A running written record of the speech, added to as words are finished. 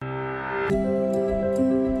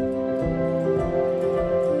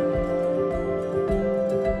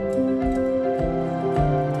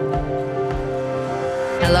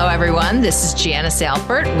everyone. This is Janice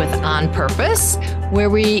Alpert with On Purpose, where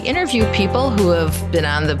we interview people who have been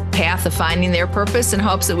on the path of finding their purpose in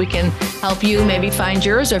hopes that we can help you maybe find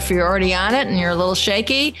yours, or if you're already on it and you're a little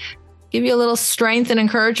shaky, give you a little strength and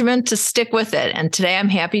encouragement to stick with it. And today I'm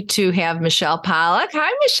happy to have Michelle Pollack.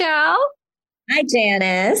 Hi, Michelle. Hi,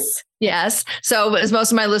 Janice. Yes. So as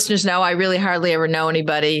most of my listeners know, I really hardly ever know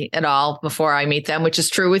anybody at all before I meet them, which is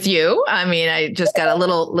true with you. I mean, I just got a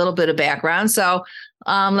little bit of background. So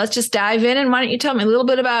let's just dive in. And why don't you tell me a little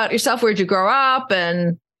bit about yourself? Where'd you grow up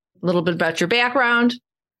and a little bit about your background?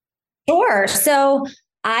 Sure. So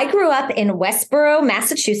I grew up in Westboro,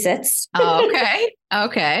 Massachusetts. Oh, okay.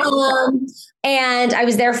 Okay. And I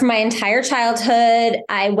was there for my entire childhood.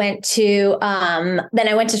 I went to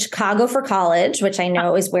Chicago for college, which I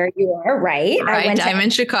know is where you are, right? Right. I'm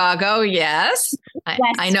in Chicago. Yes.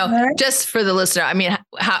 I know. Just for the listener, I mean,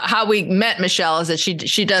 how we met Michelle is that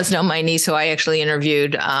she does know my niece, who I actually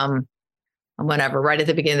interviewed right at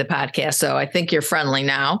the beginning of the podcast. So I think you're friendly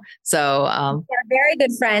now. So we're very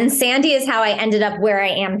good friends. Sandy is how I ended up where I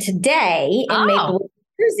am today in Maplewood,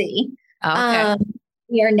 New Jersey. Okay.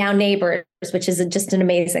 We are now neighbors, which is just an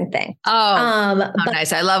amazing thing.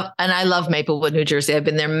 Nice. I love Maplewood, New Jersey. I've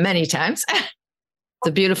been there many times. It's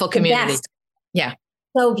a beautiful community. Yeah.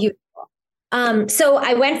 So beautiful. So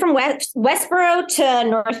I went from Westboro to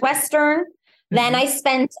Northwestern. Then I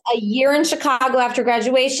spent a year in Chicago after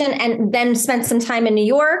graduation, and then spent some time in New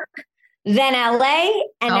York, then LA,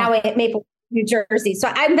 and now at Maplewood, New Jersey.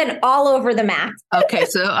 So I've been all over the map. Okay.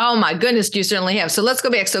 So, oh my goodness, you certainly have. So let's go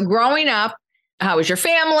back. So growing up, how was your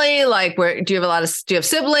family? Like, where do you have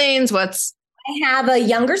siblings? I have a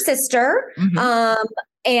younger sister,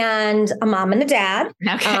 and a mom and a dad,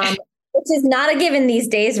 which is not a given these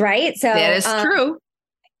days, right? So that is true.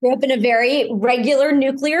 Grew up in a very regular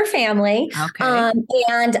nuclear family. Okay.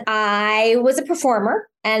 And I was a performer,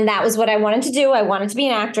 and that was what I wanted to do. I wanted to be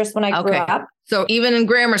an actress when I grew up. So even in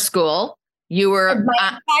grammar school, you were my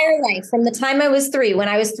entire life, from the time I was 3, when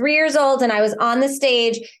I was 3 years old and I was on the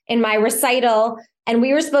stage in my recital, and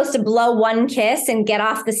we were supposed to blow one kiss and get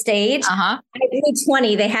off the stage. I blew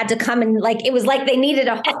 20. They had to come and it was like they needed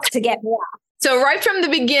a hook to get me off. So right from the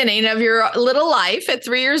beginning of your little life at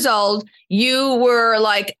 3 years old, you were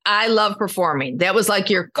like, I love performing. That was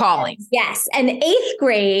like your calling. Yes. And 8th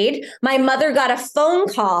grade, my mother got a phone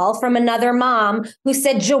call from another mom who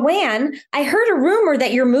said, Joanne, I heard a rumor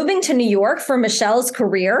that you're moving to New York for Michelle's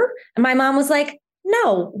career. And my mom was like,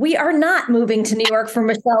 no, we are not moving to New York for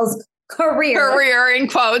Michelle's career in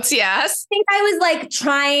quotes. Yes. I think I was like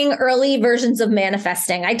trying early versions of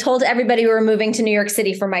manifesting. I told everybody we were moving to New York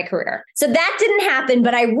City for my career. So that didn't happen,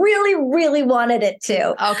 but I really, really wanted it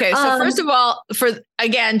to. Okay. So first of all,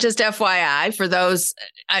 just FYI, for those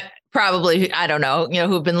I don't know,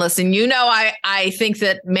 who've been listening, I think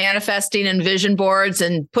that manifesting and vision boards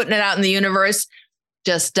and putting it out in the universe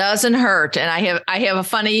just doesn't hurt. And I have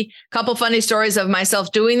a couple funny stories of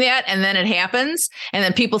myself doing that. And then it happens. And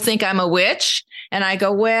then people think I'm a witch. And I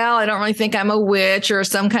go, well, I don't really think I'm a witch or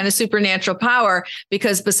some kind of supernatural power,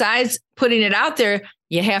 because besides putting it out there,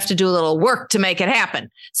 you have to do a little work to make it happen.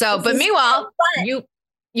 So, but meanwhile, you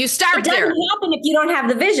start there. It doesn't happen if you don't have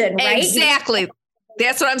the vision, right? Exactly.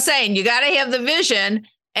 That's what I'm saying. You got to have the vision,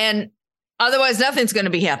 and otherwise nothing's going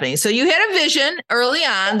to be happening. So you had a vision early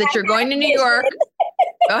on that you're going to New York.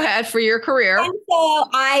 Go ahead, for your career. And so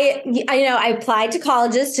I applied to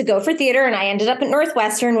colleges to go for theater, and I ended up at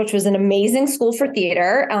Northwestern, which was an amazing school for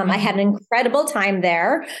theater. I had an incredible time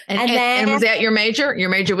there. And was that your major? Your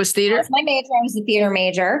major was theater? That was my major. I was a theater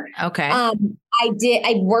major. Okay.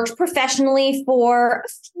 I worked professionally for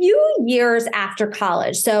a few years after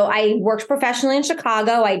college. So I worked professionally in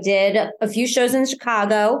Chicago. I did a few shows in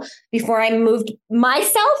Chicago before I moved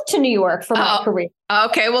myself to New York for my career.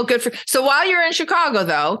 Okay, well, good so while you're in Chicago,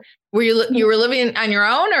 though, were you were living on your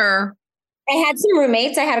own, or? I had some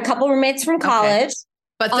roommates. I had a couple roommates from college.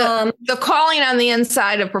 Okay. But the calling on the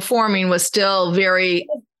inside of performing was still very...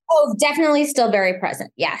 Oh, definitely still very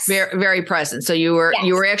present. Yes. Very, very present. So you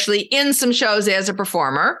were actually in some shows as a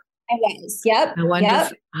performer. I was. Yep. I wonder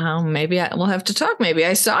maybe we'll have to talk. Maybe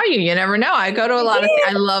I saw you. You never know. I go to a lot of,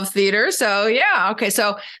 I love theater. So yeah. Okay.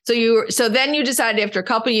 So then you decided after a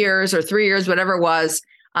couple of years or 3 years, whatever it was,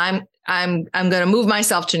 I'm going to move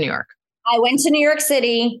myself to New York. I went to New York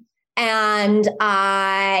City, and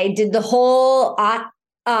I did the whole,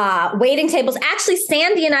 waiting tables. Actually,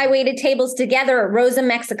 Sandy and I waited tables together at Rosa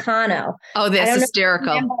Mexicano. Oh, that's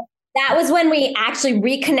hysterical. That was when we actually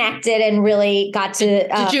reconnected and really got to.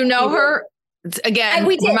 Did you know her? Again,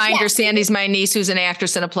 reminder, Sandy's my niece, who's an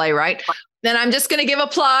actress and a playwright. Then I'm just going to give a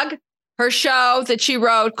plug. her show that she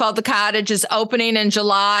wrote called The Cottage is opening in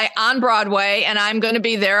July on Broadway, and I'm going to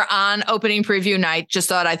be there on opening preview night. Just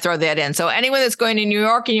thought I'd throw that in. So anyone that's going to New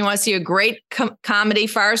York and you want to see a great comedy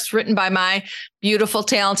farce written by my beautiful,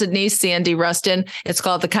 talented niece, Sandy Rustin, it's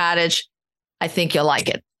called The Cottage. I think you'll like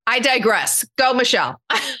it. I digress. Go, Michelle.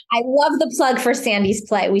 I love the plug for Sandy's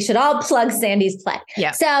play. We should all plug Sandy's play.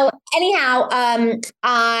 Yeah. So anyhow,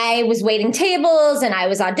 I was waiting tables and I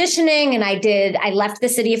was auditioning and I left the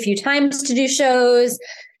city a few times to do shows.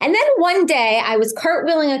 And then one day I was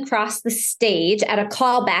cartwheeling across the stage at a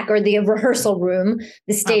callback or the rehearsal room.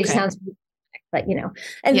 The stage sounds, but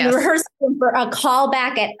and the rehearsal room for a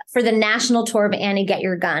callback for the national tour of Annie Get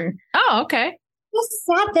Your Gun. Oh, okay. Just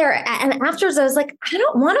sat there and afterwards I was like, I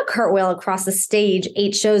don't want to cartwheel across the stage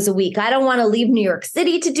 8 shows a week. I don't want to leave New York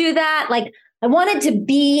City to do that. Like I wanted to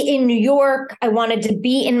be in New York. I wanted to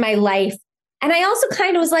be in my life. And I also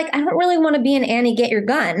kind of was like, I don't really want to be in Annie Get Your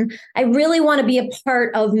Gun. I really want to be a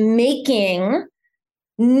part of making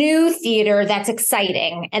new theater that's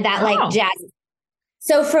exciting and that like jazz.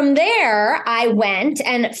 So from there I went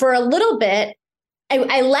and for a little bit,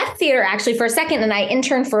 I left theater actually for a second and I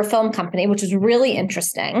interned for a film company, which was really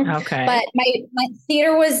interesting. Okay. But my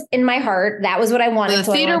theater was in my heart. That was what I wanted.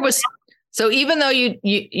 The theater was, so even though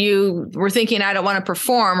you were thinking, I don't want to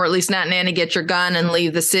perform, or at least not in Annie Get Your Gun and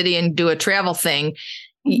leave the city and do a travel thing,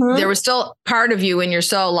 there was still part of you in your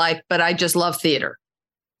soul like, but I just love theater.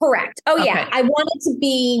 Correct. Oh yeah. I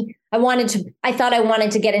thought I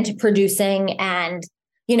wanted to get into producing and,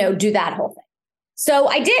 do that whole thing. So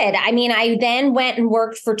I did. I mean, I then went and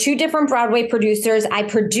worked for 2 different Broadway producers. I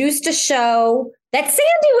produced a show that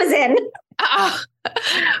Sandy was in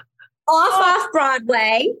off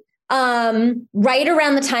Broadway, right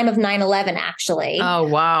around the time of 9/11, actually. Oh,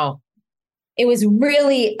 wow. It was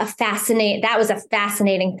really that was a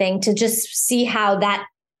fascinating thing to just see how that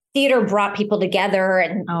theater brought people together.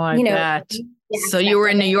 And, bet. So you were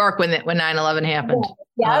in New York when 9/11 happened.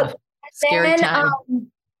 Yeah. Scary time.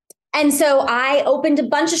 And so I opened a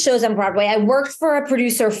bunch of shows on Broadway. I worked for a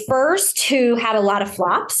producer first who had a lot of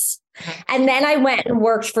flops. And then I went and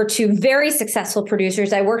worked for 2 very successful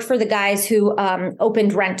producers. I worked for the guys who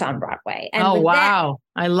opened Rent on Broadway. And wow.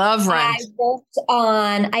 I love Rent.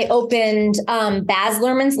 I opened Baz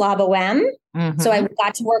Luhrmann's La Boheme. So I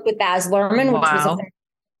got to work with Baz Luhrmann, which was an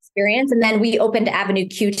experience. And then we opened Avenue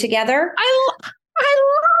Q together. I love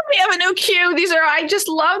Avenue Q. I just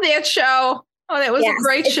love that show. Oh, that was a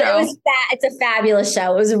great show. It's a fabulous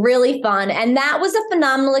show. It was really fun. And that was a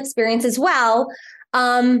phenomenal experience as well.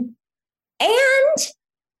 There's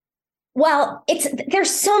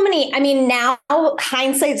so many, now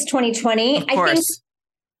hindsight's 2020. I think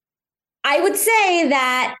I would say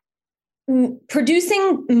that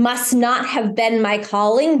producing must not have been my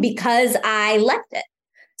calling because I left it.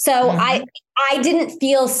 So I didn't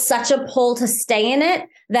feel such a pull to stay in it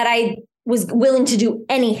that I was willing to do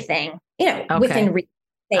anything. Within reason.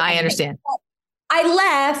 I understand. I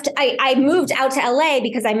left. I moved out to LA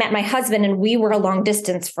because I met my husband and we were a long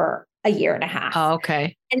distance for a year and a half. Oh,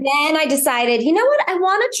 okay. And then I decided, you know what? I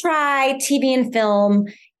want to try TV and film.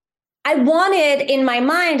 In my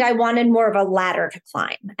mind, I wanted more of a ladder to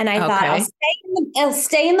climb. And I thought I'll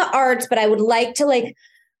stay in the arts, but I would like to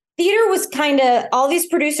theater was kind of, all these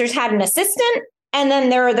producers had an assistant. And then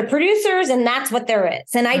there are the producers, and that's what there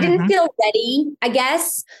is. And I didn't feel ready, I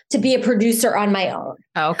guess, to be a producer on my own.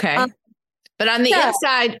 Okay. But on the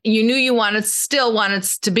inside, you knew you still wanted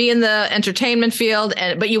to be in the entertainment field,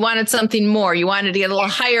 but you wanted something more. You wanted to get a little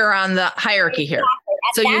higher on the hierarchy here.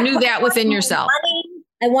 So you knew that within yourself.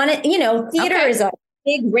 I wanted, theater is a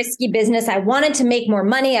big, risky business. I wanted to make more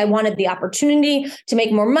money. I wanted the opportunity to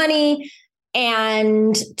make more money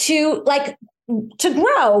and to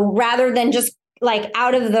grow rather than just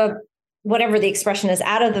out of the, whatever the expression is,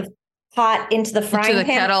 out of the pot into the frying pan. Into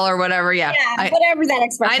the kettle or whatever. Yeah. Whatever that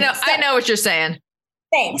expression is. I know what you're saying.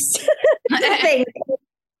 Thanks.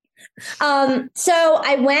 So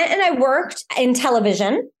I went and I worked in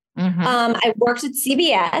television. I worked at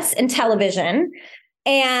CBS in television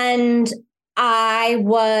and I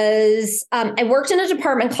worked in a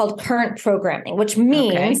department called current programming, which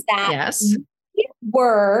means that we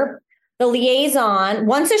were the liaison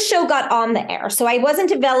once a show got on the air. So I wasn't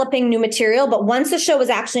developing new material, but once the show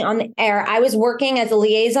was actually on the air, I was working as a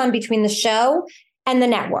liaison between the show and the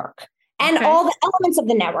network and all the elements of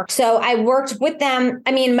the network. So I worked with them.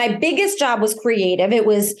 My biggest job was creative. It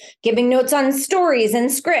was giving notes on stories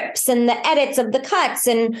and scripts and the edits of the cuts.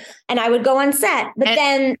 And I would go on set, but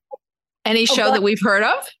then any show that we've heard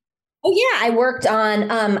of? Oh yeah. I worked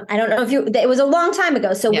on, I don't know if it was a long time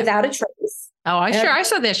ago. So Without a Trace. Oh, I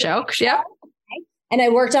saw that show. Yeah. and I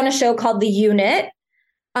worked on a show called The Unit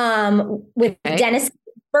with Dennis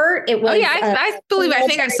Burt. It was I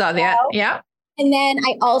think I saw that. Yeah. And then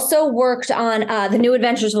I also worked on The New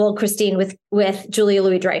Adventures of Old Christine with Julia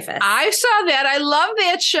Louis-Dreyfus. I saw that. I love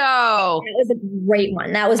that show. It was a great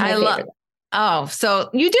one. That was my favorite. Oh, so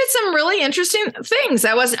you did some really interesting things.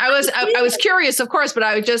 I was curious, of course, but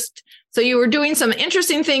so you were doing some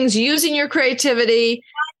interesting things using your creativity.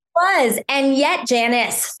 I was. And yet,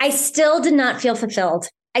 Janice, I still did not feel fulfilled.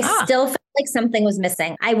 I still felt like something was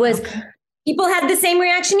missing. People had the same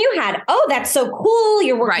reaction you had. Oh, that's so cool.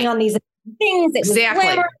 You're working on these things. It was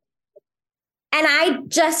glamorous. And I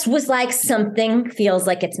just was like, something feels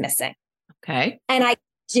like it's missing. Okay. And I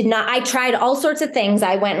tried all sorts of things.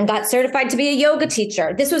 I went and got certified to be a yoga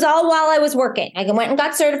teacher. This was all while I was working. I went and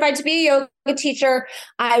got certified to be a yoga teacher.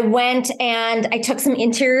 I went and I took some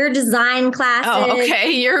interior design classes. Oh,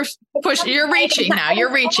 okay. You're reaching now.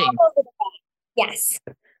 You're reaching. Yes.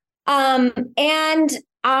 And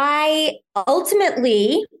I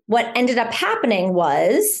ultimately, what ended up happening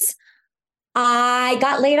was I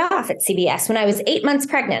got laid off at CBS when I was 8 months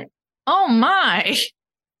pregnant. Oh my.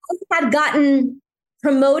 I had gotten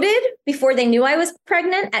promoted before they knew I was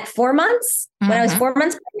pregnant at 4 months, when I was 4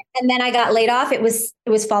 months pregnant. And then I got laid off. It was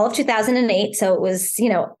fall of 2008. So it was,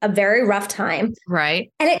 a very rough time.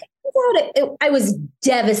 Right. And I was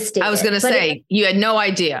devastated. I was going to say, you had no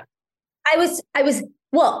idea.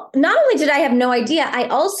 Well, not only did I have no idea,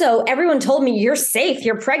 everyone told me, you're safe,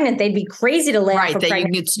 you're pregnant. They'd be crazy to lay off. Right.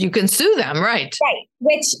 You can sue them. Right. Right.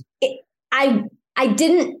 Which I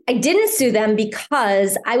didn't sue them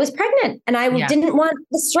because I was pregnant and I didn't want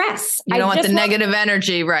the stress. You don't want the negative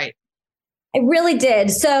energy. Right. I really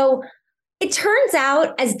did. So it turns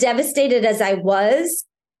out, as devastated as I was,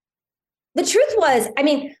 the truth was,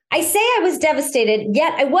 I say I was devastated,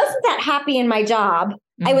 yet I wasn't that happy in my job.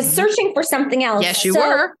 I was searching for something else. Yes, you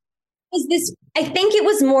were. I think it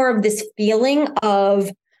was more of this feeling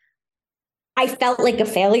of, I felt like a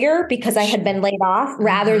failure because I had been laid off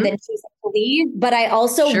rather than choosing to leave. But I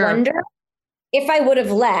also wonder if I would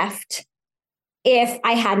have left if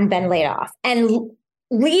I hadn't been laid off, and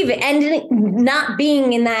not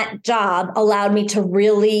being in that job allowed me to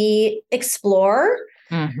really explore.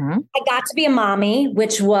 I got to be a mommy,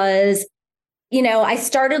 which was, I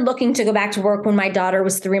started looking to go back to work when my daughter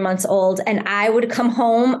was 3 months old, and I would come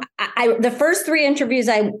home. The first 3 interviews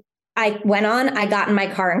I went on, I got in my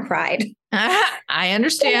car and cried. I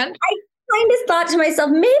understand. I kind of thought to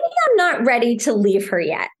myself, maybe I'm not ready to leave her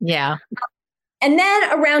yet. Yeah. And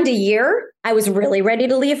then around a year, I was really ready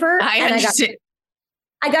to leave her. I understand.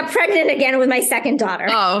 I got pregnant again with my second daughter.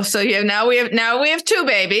 Oh, so now we have 2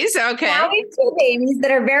 babies. Okay. Now we have 2 babies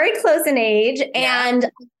that are very close in age. Yeah. And,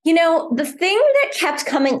 the thing that kept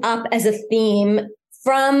coming up as a theme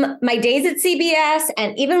from my days at CBS,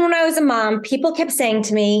 and even when I was a mom, people kept saying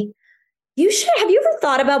to me, have you ever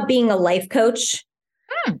thought about being a life coach?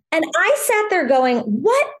 And I sat there going,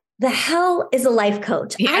 what the hell is a life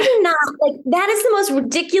coach? Yeah. I do not that is the most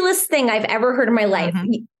ridiculous thing I've ever heard in my life.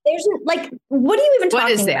 There's what are you even talking about?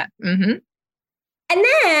 What is that? And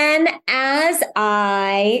then as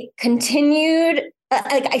I continued,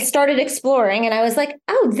 I started exploring, and I was like,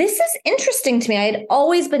 oh, this is interesting to me. I had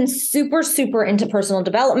always been super, super into personal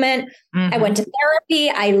development. I went to therapy.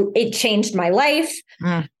 It changed my life.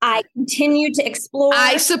 I continued to explore.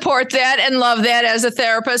 I support that and love that as a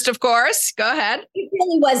therapist, of course. Go ahead. It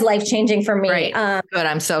really was life-changing for me. Right. Good.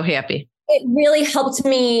 I'm so happy. It really helped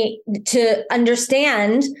me to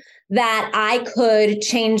understand that I could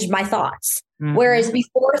change my thoughts. Whereas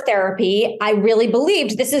before therapy, I really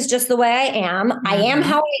believed this is just the way I am. I am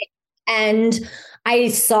how I am. And I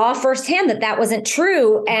saw firsthand that wasn't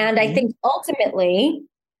true. And I think ultimately,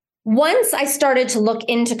 once I started to look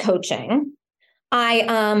into coaching,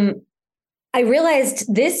 I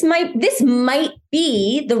realized this might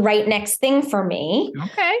be the right next thing for me.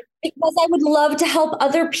 Okay. Because I would love to help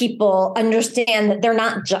other people understand that they're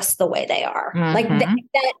not just the way they are. Like that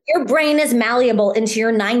your brain is malleable into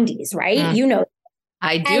your 90s, right?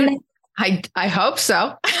 I do. I hope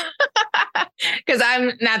so. Because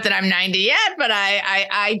I'm not that I'm 90 yet, but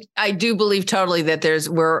I do believe totally that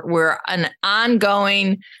we're an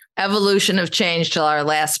ongoing evolution of change till our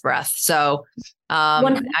last breath. So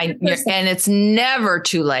and it's never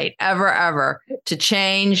too late, ever, to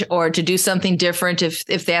change or to do something different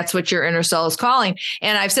if that's what your inner soul is calling.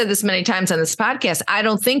 And I've said this many times on this podcast, I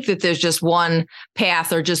don't think that there's just one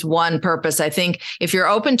path or just one purpose. I think if you're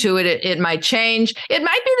open to it, it might change. It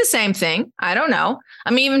might be the same thing. I don't know.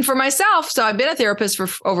 Even for myself. So I've been a therapist for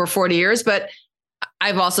over 40 years, but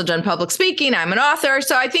I've also done public speaking. I'm an author.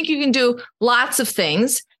 So I think you can do lots of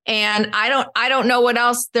things. And I don't know what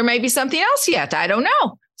else. There may be something else yet. I don't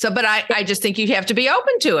know. So, but I just think you have to be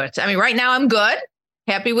open to it. I mean, right now I'm good,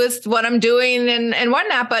 happy with what I'm doing and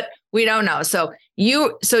whatnot, but we don't know. So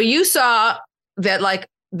you saw that like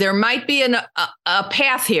there might be a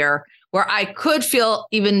path here where I could feel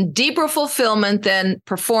even deeper fulfillment than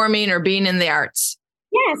performing or being in the arts.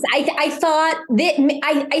 Yes, I thought that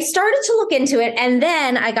I started to look into it, and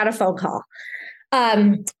then I got a phone call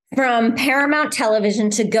from Paramount Television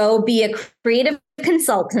to go be a creative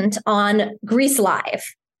consultant on Grease Live,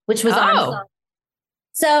 which was on.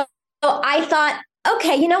 So I thought,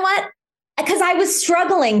 okay, you know what? Because I was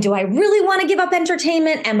struggling. Do I really want to give up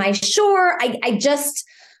entertainment? Am I sure?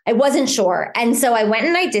 I wasn't sure. And so I went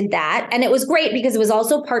and I did that. And it was great because it was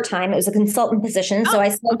also part-time. It was a consultant position. So I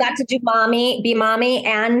still got to be mommy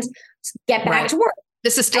and get back to work.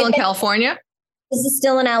 This is still in California? This is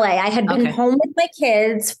still in LA. I had been home with my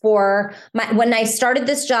kids when I started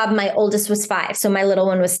this job, my oldest was 5. So my little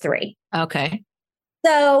one was 3. Okay.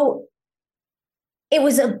 So it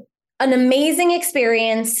was an amazing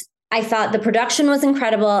experience. I thought the production was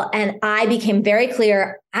incredible. And I became very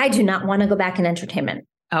clear, I do not want to go back in entertainment.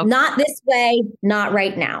 Okay. Not this way, not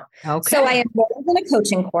right now. Okay. So I enrolled in a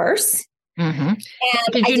coaching course. Mm-hmm.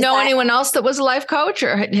 And did you know anyone else that was a life coach,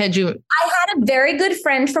 or had you? I had a very good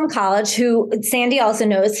friend from college who Sandy also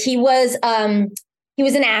knows. He was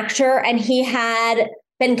an actor and he had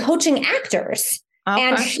been coaching actors. Okay.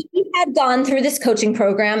 And he had gone through this coaching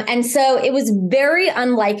program. And so it was very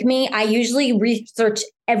unlike me. I usually research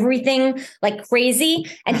everything like crazy.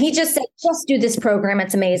 And he just said, just do this program.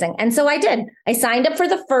 It's amazing. And so I did. I signed up for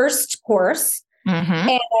the first course. Mm-hmm.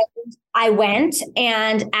 And I went.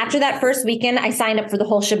 And after that first weekend, I signed up for the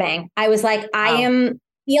whole shebang. I was like,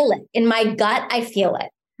 feel it in my gut. I feel it.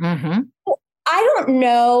 Mm-hmm. I don't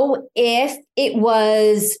know if it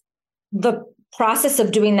was the process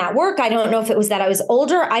of doing that work. I don't know if it was that I was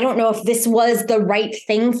older. I don't know if this was the right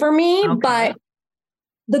thing for me, but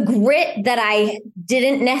the grit that I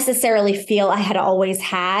didn't necessarily feel I had always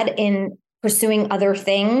had in pursuing other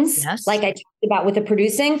things, like I talked about with the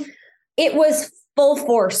producing, it was full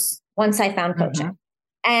force once I found coaching.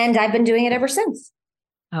 And I've been doing it ever since.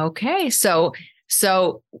 Okay. So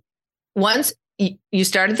once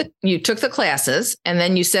you took the classes, and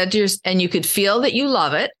then you said and you could feel that you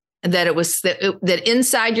love it, that it was that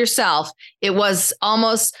inside yourself, it was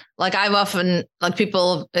almost like I've often, like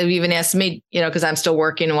people have even asked me, because I'm still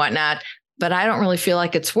working and whatnot, but I don't really feel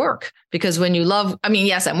like it's work, because when you love, I mean,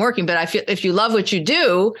 yes, I'm working, but I feel if you love what you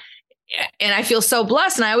do, and I feel so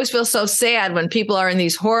blessed, and I always feel so sad when people are in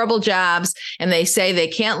these horrible jobs and they say they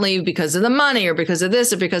can't leave because of the money or because of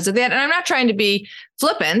this or because of that. And I'm not trying to be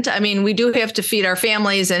flippant. I mean, we do have to feed our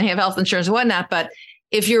families and have health insurance and whatnot, but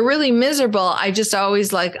if you're really miserable, I just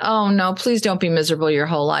always like, oh no, please don't be miserable your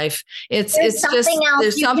whole life. It's something just, else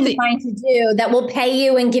there's you something can find to do that will pay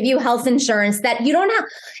you and give you health insurance that you don't have.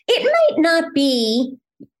 It might not be,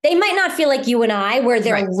 they might not feel like you and I, where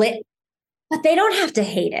they're lit, but they don't have to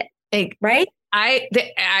hate it. Right. I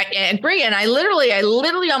agree. And I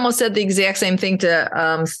literally almost said the exact same thing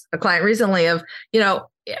to a client recently of,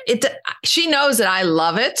 she knows that I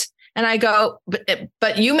love it. And I go,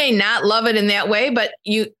 but you may not love it in that way, but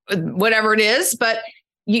whatever it is, but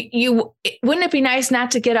wouldn't it be nice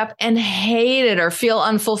not to get up and hate it or feel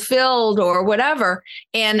unfulfilled or whatever?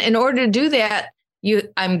 And in order to do that,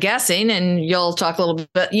 I'm guessing, and you'll talk a little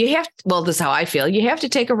bit, this is how I feel. You have to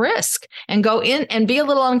take a risk and go in and be a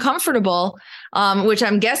little uncomfortable, which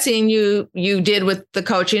I'm guessing you did with the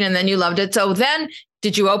coaching, and then you loved it. So then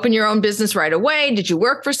did you open your own business right away? Did you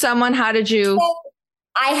work for someone? How did you?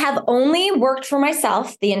 I have only worked for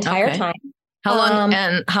myself the entire time. How long?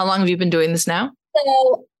 And how long have you been doing this now?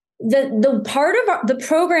 So the part of the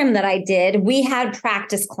program that I did, we had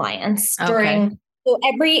practice clients during. So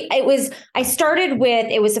I started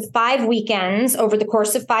with, it was 5 weekends over the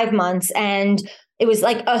course of 5 months, and it was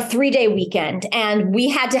like a 3-day weekend, and we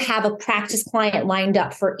had to have a practice client lined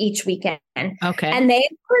up for each weekend. Okay. And they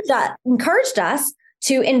encouraged us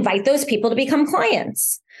to invite those people to become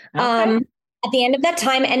clients. Okay. At the end of that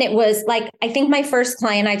time. And it was like, I think my first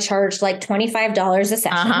client, I charged like $25 a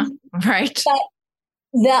session. Right. But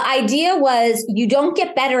the idea was, you don't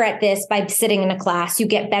get better at this by sitting in a class. You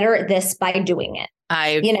get better at this by doing it.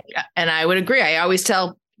 And I would agree. I always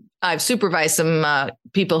tell, I've supervised some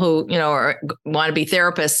people who, want to be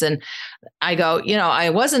therapists. And I go,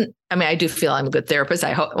 I do feel I'm a good therapist.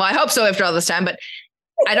 I hope so after all this time, but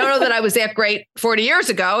I don't know that I was that great 40 years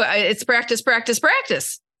ago. It's practice, practice,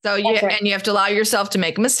 practice. So you have to allow yourself to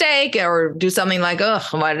make a mistake or do something like, oh,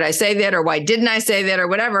 why did I say that? Or why didn't I say that? Or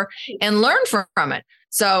whatever, and learn from it.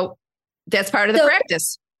 So that's part of the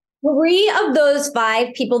practice. 3 of those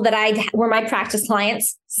 5 people that were my practice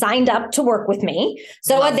clients signed up to work with me.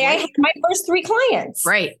 So there I had my first 3 clients.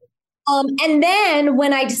 Right. And then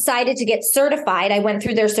when I decided to get certified, I went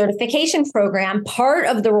through their certification program. Part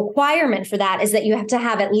of the requirement for that is that you have to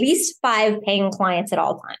have at least 5 paying clients at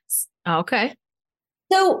all times. Okay.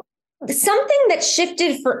 So something that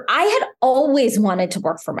shifted I had always wanted to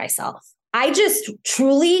work for myself. I just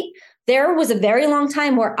truly, there was a very long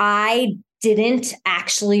time where I didn't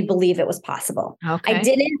actually believe it was possible. Okay. I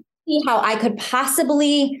didn't see how I could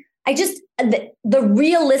possibly, the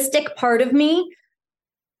realistic part of me,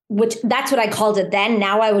 which that's what I called it then.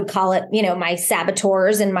 Now I would call it, my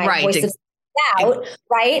saboteurs and my voice of doubt,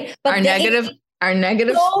 right? But our negative.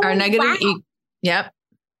 Yep.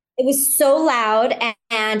 It was so loud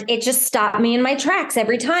and it just stopped me in my tracks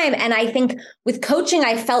every time. And I think with coaching,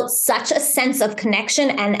 I felt such a sense of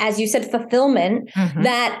connection. And as you said, fulfillment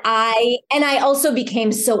that I also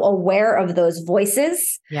became so aware of those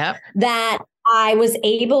voices that I was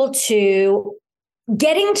able to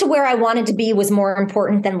getting to where I wanted to be was more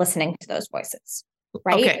important than listening to those voices.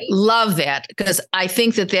 Right. Okay. Love that. Because I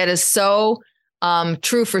think that is so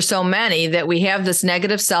true for so many, that we have this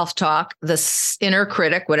negative self-talk, this inner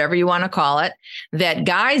critic, whatever you want to call it, that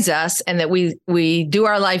guides us, and that we do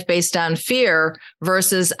our life based on fear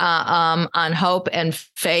versus on hope and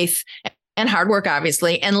faith and hard work,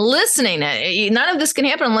 obviously, and listening. None of this can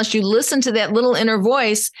happen unless you listen to that little inner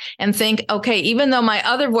voice and think, okay, even though my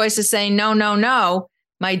other voice is saying no, no, no,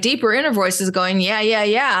 my deeper inner voice is going, yeah, yeah,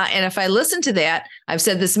 yeah. And if I listen to that, I've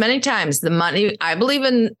said this many times, the money, I believe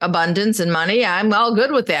in abundance and money. I'm all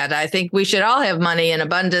good with that. I think we should all have money and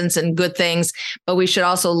abundance and good things, but we should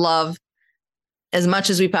also love as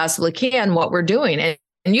much as we possibly can what we're doing. And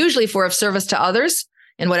usually for of service to others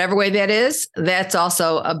in whatever way that is, that's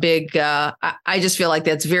also a big, I just feel like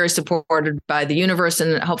that's very supported by the universe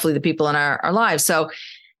and hopefully the people in our lives. So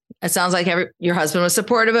it sounds like your husband was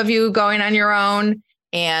supportive of you going on your own.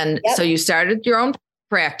 And so you started your own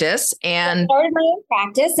practice I started my own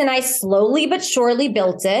practice and I slowly but surely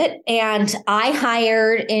built it. And I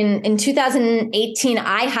hired in 2018,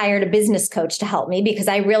 I hired a business coach to help me because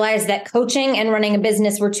I realized that coaching and running a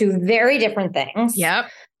business were 2 very different things. Yep.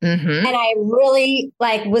 And I really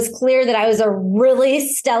was clear that I was a really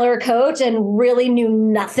stellar coach and really knew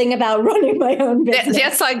nothing about running my own business.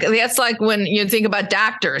 That's like when you think about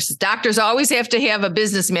doctors. Doctors always have to have a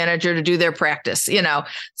business manager to do their practice,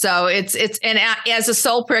 So it's and as a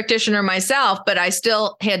sole practitioner myself, but I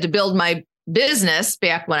still had to build my business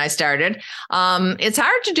back when I started. It's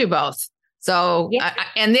hard to do both. So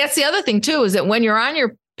and that's the other thing too, is that when you're on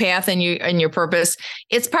your path and your purpose,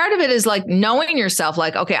 it's part of it is like knowing yourself,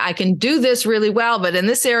 like, okay, I can do this really well, but in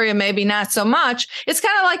this area, maybe not so much. It's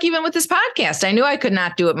kind of like even with this podcast, I knew I could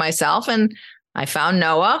not do it myself. And I found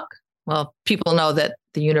Noah. Well, people know that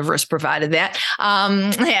the universe provided that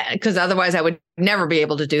because otherwise I would never be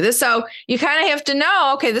able to do this. So you kind of have to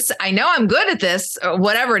know, okay, I know I'm good at this or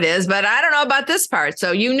whatever it is, but I don't know about this part.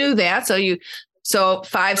 So you knew that. So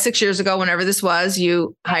 5-6 years ago, whenever this was,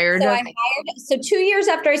 you hired. So 2 years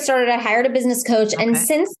after I started, I hired a business coach. Okay. And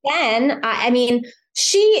since then,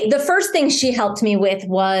 the first thing she helped me with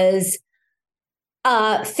was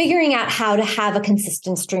figuring out how to have a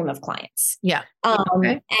consistent stream of clients. Yeah.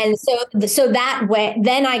 And so that way,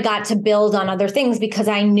 then I got to build on other things because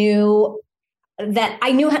I knew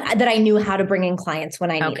I knew how to bring in clients when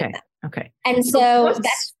I needed them. Okay. And so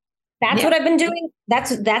that's what I've been doing. That's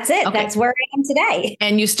it. Okay. That's where I am today.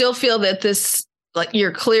 And you still feel that this, like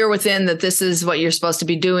you're clear within that this is what you're supposed to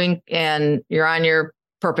be doing and you're on your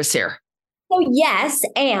purpose here. So yes.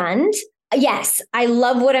 And yes, I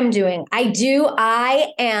love what I'm doing. I do.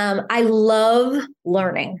 I love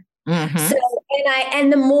learning. Mm-hmm. So,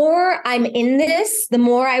 and the more I'm in this, the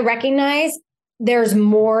more I recognize there's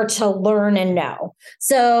more to learn and know.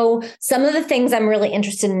 So some of the things I'm really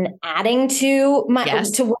interested in adding to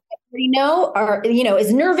to what I know are,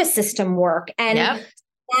 is nervous system work and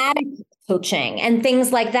static coaching and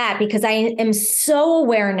things like that, because I am so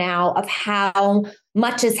aware now of how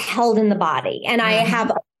much is held in the body. And I have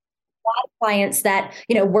a lot of clients that,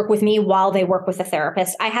 work with me while they work with a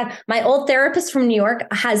therapist. I have my old therapist from New York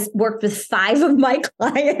has worked with 5 of my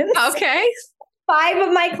clients. Okay. 5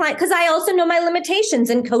 of my clients, because I also know my limitations,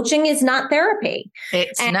 and coaching is not therapy.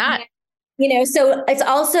 It's not. So it's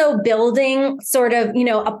also building sort of,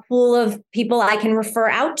 a pool of people I can refer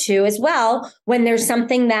out to as well when there's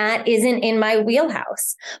something that isn't in my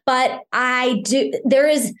wheelhouse. But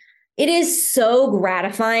it is so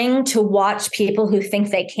gratifying to watch people who think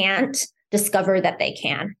they can't discover that they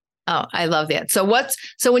can. Oh, I love that. So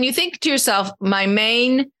when you think to yourself,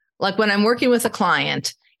 like when I'm working with a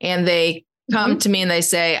client, and they come to me and they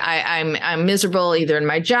say, I'm miserable either in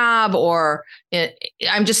my job or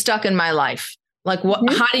I'm just stuck in my life. Like, what,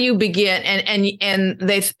 how do you begin? And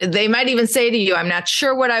they might even say to you, I'm not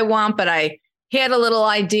sure what I want, but I had a little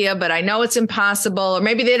idea, but I know it's impossible. Or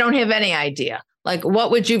maybe they don't have any idea. Like, what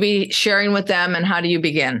would you be sharing with them and how do you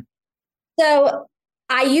begin? So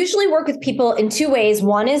I usually work with people in two ways.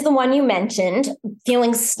 One is the one you mentioned,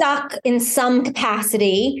 feeling stuck in some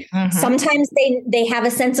capacity. Sometimes they have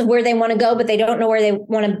a sense of where they want to go, but they don't know where they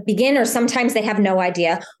want to begin, or sometimes they have no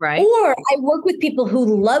idea. Right. Or I work with people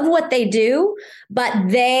who love what they do, but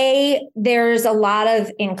there's a lot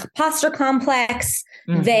of imposter complex.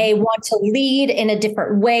 They want to lead in a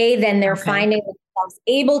different way than they're finding themselves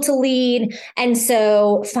able to lead. And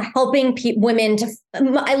so for helping women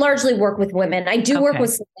I largely work with women. I do work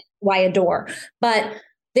with who I adore, but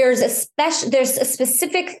there's a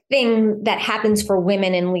specific thing that happens for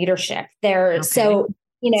women in leadership there. So,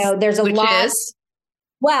 there's a lot.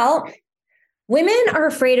 Well, women are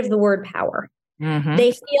afraid of the word power.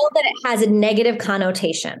 They feel that it has a negative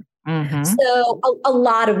connotation. So a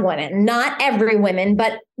lot of women, not every woman,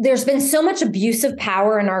 but there's been so much abuse of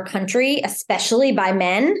power in our country, especially by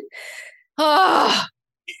men. Oh,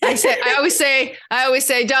 I always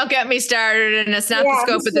say, don't get me started. And it's not the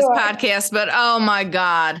scope of this podcast, but oh my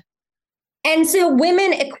God. And so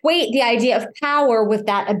women equate the idea of power with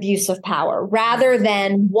that abuse of power rather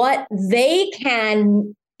than what they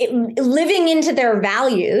can living into their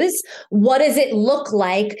values. What does it look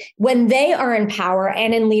like when they are in power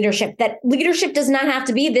and in leadership? That leadership does not have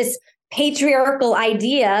to be this patriarchal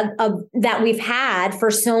idea of that we've had for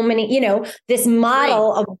so many, this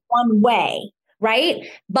model of one way, right?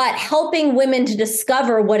 But helping women to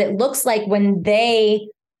discover what it looks like when they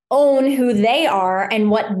own who they are and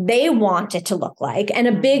what they want it to look like. And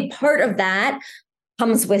a big part of that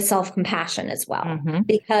comes with self-compassion as well,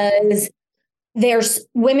 because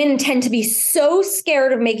women tend to be so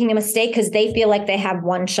scared of making a mistake because they feel like they have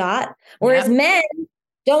one shot. Whereas men,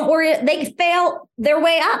 don't worry, they fail their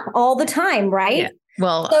way up all the time, right? Yeah.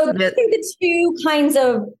 Well, so these are the two kinds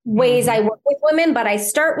of ways I work with women, but I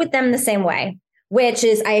start with them the same way, which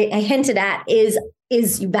is I hinted at is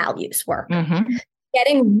values work.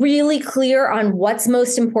 Getting really clear on what's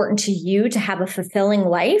most important to you to have a fulfilling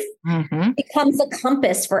life becomes a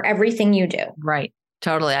compass for everything you do. Right.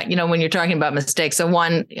 Totally. When you're talking about mistakes, so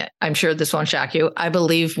one, I'm sure this won't shock you. I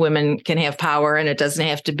believe women can have power and it doesn't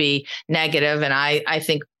have to be negative. And I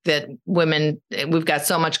think that women, we've got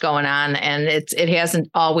so much going on and it hasn't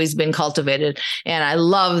always been cultivated. And I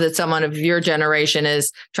love that someone of your generation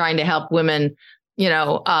is trying to help women,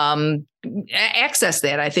 access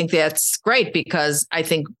that. I think that's great because I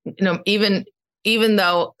think, even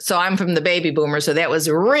though, so I'm from the baby boomer, so that was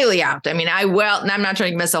really out. I mean, and I'm not trying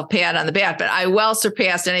to give myself a pat on the back, but I well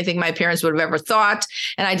surpassed anything my parents would have ever thought.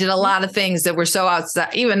 And I did a lot of things that were so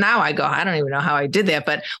outside. Even now I go, I don't even know how I did that,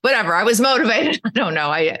 but whatever. I was motivated. I don't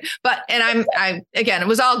know. Again, it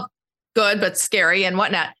was all good, but scary and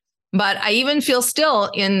whatnot. But I even feel still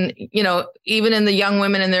in, even in the young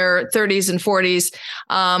women in their 30s and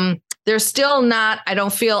 40s, there's still not, I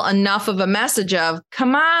don't feel enough of a message of,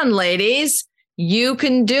 come on, ladies. You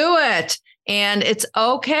can do it. And it's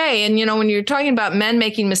okay. And, when you're talking about men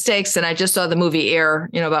making mistakes, and I just saw the movie Air,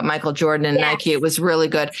 about Michael Jordan and Nike, it was really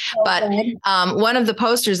good. So but one of the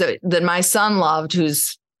posters that my son loved,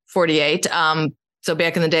 who's 48, so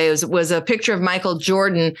back in the day, was a picture of Michael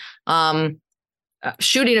Jordan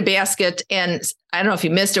shooting a basket. And I don't know if you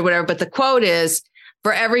missed it or whatever, but the quote is,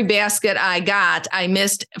 for every basket I got, I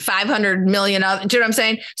missed 500 million. Do you know what I'm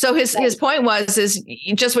saying? So his point is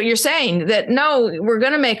just what you're saying, that no, we're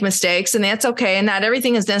going to make mistakes and that's okay. And not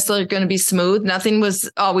everything is necessarily going to be smooth. Nothing was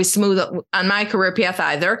always smooth on my career path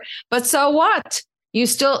either. But so what? You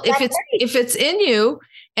still, if it's in you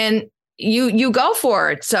and you go for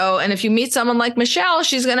it. So, and if you meet someone like Michelle,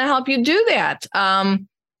 she's going to help you do that.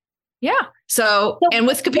 So, and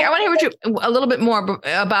with I want to hear a little bit more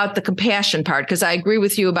about the compassion part, because I agree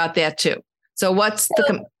with you about that too. So what's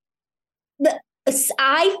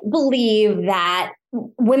I believe that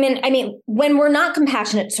women, when we're not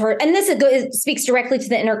compassionate to her, and it speaks directly to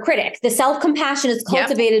the inner critic, the self-compassion is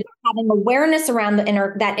cultivated having awareness around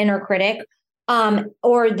that inner critic,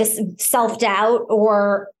 or this self-doubt,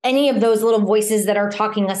 or any of those little voices that are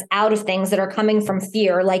talking us out of things that are coming from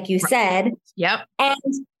fear, like you said. Yep. And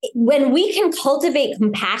when we can cultivate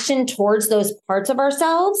compassion towards those parts of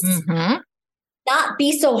ourselves, not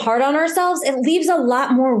be so hard on ourselves, it leaves a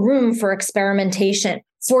lot more room for experimentation,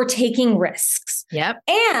 for taking risks. Yep.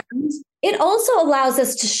 And it also allows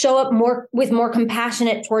us to show up with more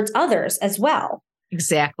compassionate towards others as well.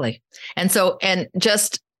 Exactly. And so, and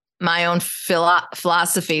just my own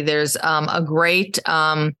philosophy. There's a great,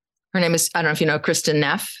 her name is, I don't know if you know, Kristen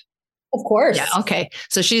Neff. Of course. Yeah. Okay.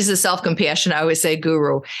 So she's the self-compassion, I always say,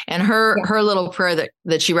 guru. And her little prayer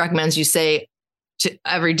that she recommends you say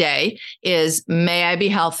every day is, may I be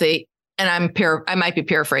healthy. And I might be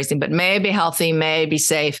paraphrasing, but may I be healthy, may I be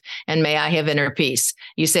safe, and may I have inner peace.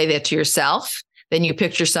 You say that to yourself. Then you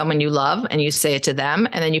picture someone you love and you say it to them.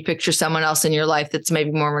 And then you picture someone else in your life that's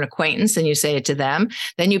maybe more of an acquaintance and you say it to them.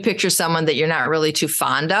 Then you picture someone that you're not really too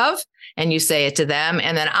fond of and you say it to them.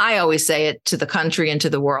 And then I always say it to the country and to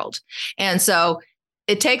the world. And so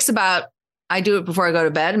it takes I do it before I go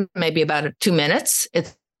to bed, maybe about 2 minutes.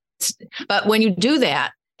 But when you do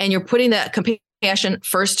that and you're putting that compassion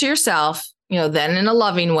first to yourself, then in a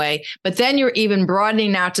loving way, but then you're even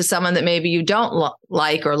broadening out to someone that maybe you don't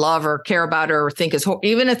like or love or care about or think is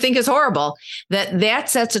horrible, that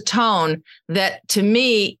sets a tone that to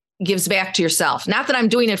me gives back to yourself. Not that I'm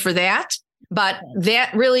doing it for that, but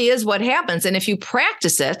that really is what happens. And if you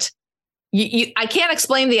practice it, I can't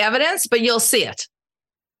explain the evidence, but you'll see it.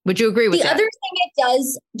 Would you agree with that? The other thing it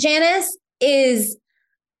does, Janice, is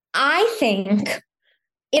I think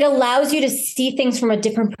it allows you to see things from a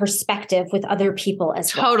different perspective with other people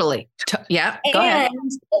as well. Totally. Yeah. Go ahead.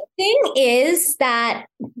 And the thing is that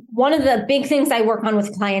one of the big things I work on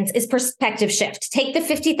with clients is perspective shift. Take the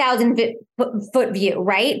 50,000 foot view,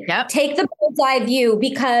 right? Yep. Take the bird's eye view,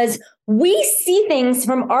 because we see things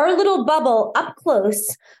from our little bubble up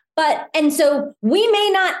close. And so we may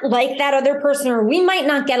not like that other person, or we might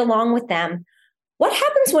not get along with them. What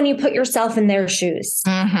happens when you put yourself in their shoes?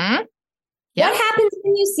 Mm-hmm. Yep. What happens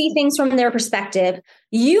when you see things from their perspective?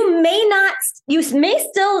 You may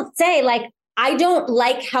still say, like, I don't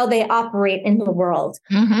like how they operate in the world,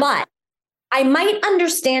 but I might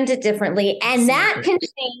understand it differently. And that can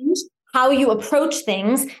change how you approach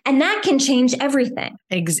things. And that can change everything.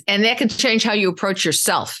 And that can change how you approach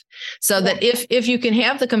yourself. So that if you can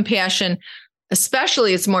have the compassion,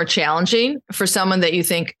 especially it's more challenging for someone that you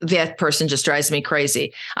think that person just drives me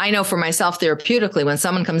crazy. I know for myself therapeutically, when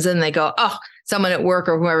someone comes in, they go, oh, someone at work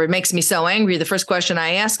or whoever, it makes me so angry. The first question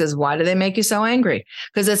I ask is, why do they make you so angry?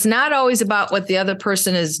 Because it's not always about what the other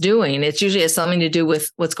person is doing. It's usually has something to do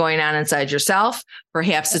with what's going on inside yourself.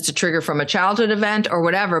 Perhaps it's a trigger from a childhood event or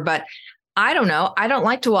whatever, but I don't know. I don't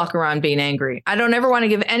like to walk around being angry. I don't ever want to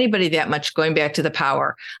give anybody that much, going back to the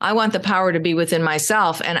power. I want the power to be within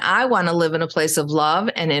myself, and I want to live in a place of love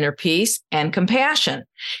and inner peace and compassion.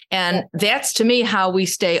 And that's, to me, how we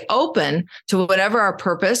stay open to whatever our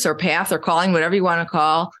purpose or path or calling, whatever you want to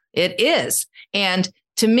call it is. And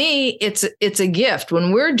to me, it's a gift.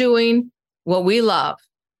 When we're doing what we love,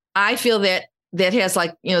 I feel that has,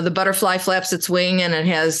 like, the butterfly flaps its wing and it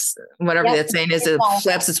has whatever that saying is, it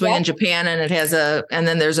flaps its wing in Japan, and it has and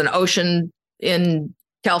then there's an ocean in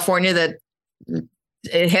California that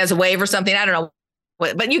it has a wave or something. I don't know,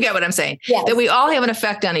 but you get what I'm saying, that we all have an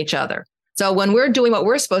effect on each other. So when we're doing what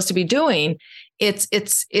we're supposed to be doing, it's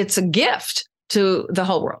a gift to the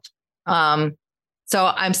whole world.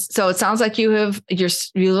 So it sounds like you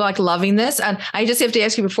like loving this. And I just have to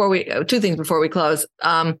ask you two things before we close.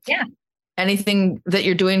 Anything that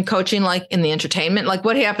you're doing coaching, like in the entertainment, like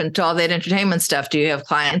what happened to all that entertainment stuff? Do you have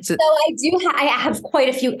clients? So I have quite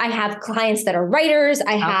a few. I have clients that are writers.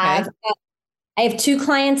 I have 2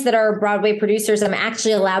 clients that are Broadway producers. I'm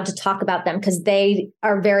actually allowed to talk about them because they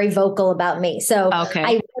are very vocal about me. So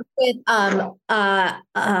I work with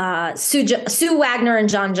Sue Wagner and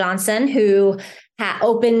John Johnson, who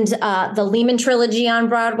opened the Lehman trilogy on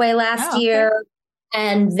Broadway last year.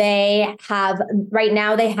 And right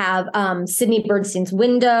now they have Sidney Bernstein's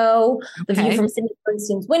Window. The View from Sidney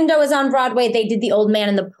Bernstein's Window is on Broadway. They did The Old Man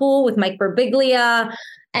in the Pool with Mike Birbiglia.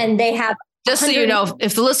 And they have, just so you know,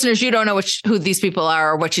 if the listeners, you don't know who these people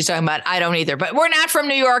are or what she's talking about, I don't either. But we're not from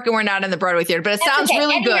New York and we're not in the Broadway theater. But it sounds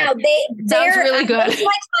really good. Sounds really good. Most of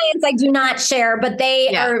my clients I do not share, but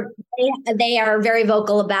they are very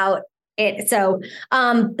vocal about it. So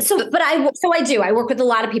I do. I work with a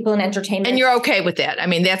lot of people in entertainment. And you're okay with that? I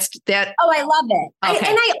mean, that's that. Oh, I love it.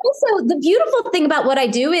 Okay. I also, the beautiful thing about what I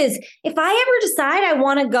do is, if I ever decide I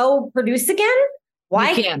want to go produce again,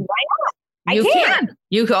 why not? You can.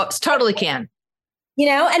 You totally can.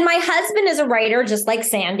 And my husband is a writer, just like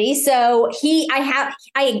Sandy. So I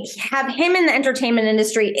have him in the entertainment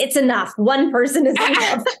industry. It's enough. One person is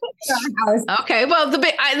enough. Okay. Well, the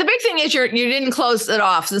big thing is you didn't close it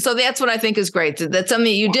off. And so that's what I think is great. That's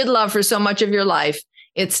something you did love for so much of your life.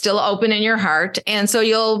 It's still open in your heart. And so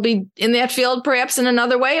you'll be in that field perhaps in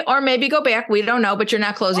another way, or maybe go back. We don't know, but you're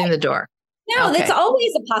not closing the door. No, That's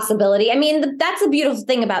always a possibility. I mean, that's the beautiful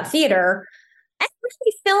thing about theater.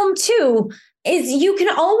 Every film too is you can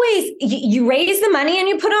always, you raise the money and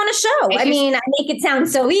you put on a show. I mean, I make it sound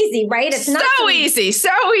so easy, right? It's not so easy.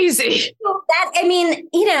 That, I mean,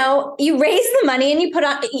 you know, you raise the money and you put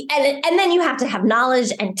on, and then you have to have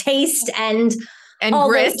knowledge and taste and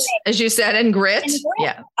grit, as you said, and grit.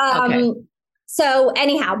 Yeah. Okay. So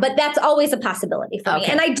anyhow, but that's always a possibility for me.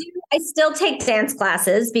 And I still take dance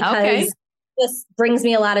classes because this brings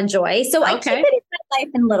me a lot of joy. So I keep it in my life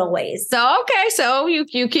in little ways. So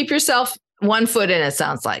you keep yourself one foot in, it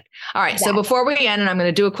sounds like. All right. Exactly. So before we end, and I'm going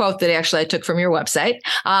to do a quote that actually I took from your website.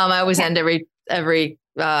 I always end every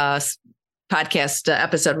podcast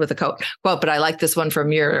episode with a quote, but I like this one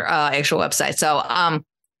from your actual website. So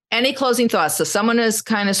any closing thoughts? So someone is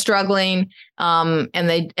kind of struggling and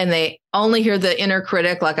they only hear the inner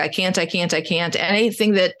critic, like I can't.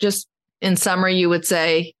 Anything that just in summary you would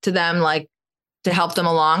say to them, like to help them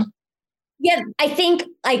along? Yeah, I think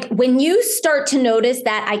like when you start to notice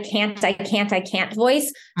that I can't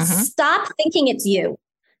voice, stop thinking it's you.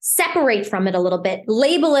 Separate from it a little bit,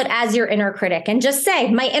 label it as your inner critic and just say,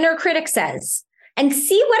 my inner critic says, and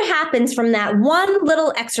see what happens from that one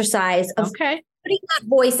little exercise of putting that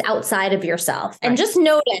voice outside of yourself and just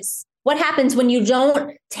notice what happens when you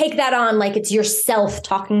don't take that on like it's yourself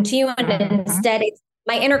talking to you and instead it's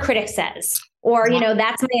my inner critic says. Or, you know,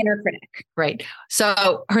 that's my inner critic. Right.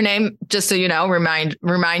 So her name, just so you know,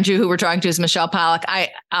 remind you who we're talking to is Michelle Pollack.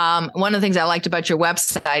 One of the things I liked about your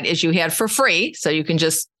website is you had for free, so you can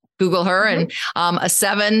just Google her and a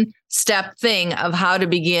 7-step thing of how to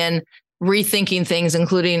begin rethinking things,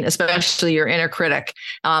 including especially your inner critic.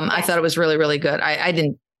 I thought it was really, really good. I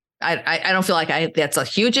don't feel like that's a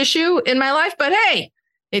huge issue in my life, but hey,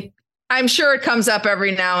 I'm sure it comes up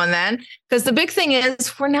every now and then because the big thing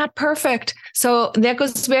is we're not perfect. So that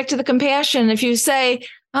goes back to the compassion. If you say,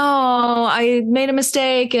 oh, I made a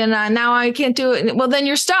mistake and now I can't do it. Well, then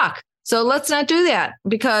you're stuck. So let's not do that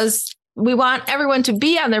because we want everyone to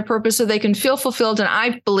be on their purpose so they can feel fulfilled. And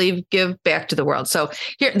I believe give back to the world. So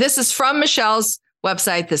here, this is from Michelle's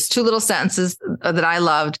website. This 2 little sentences that I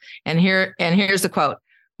loved. And here's the quote.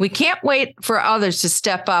 We can't wait for others to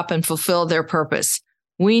step up and fulfill their purpose.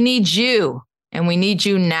 We need you and we need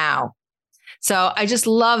you now. So I just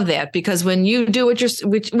love that because when you do we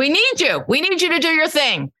need you to do your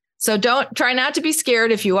thing. So try not to be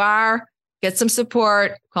scared. If you are, get some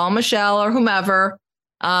support, call Michelle or whomever,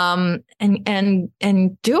 and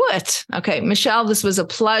do it. Okay. Michelle, this was a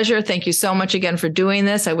pleasure. Thank you so much again for doing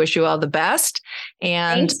this. I wish you all the best.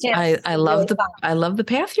 And I love the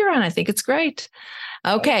path you're on. I think it's great.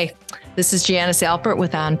 Okay, this is Janice Alpert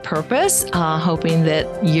with On Purpose, hoping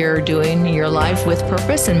that you're doing your life with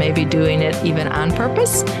purpose and maybe doing it even on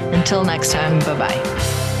purpose. Until next time,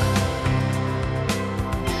 bye-bye.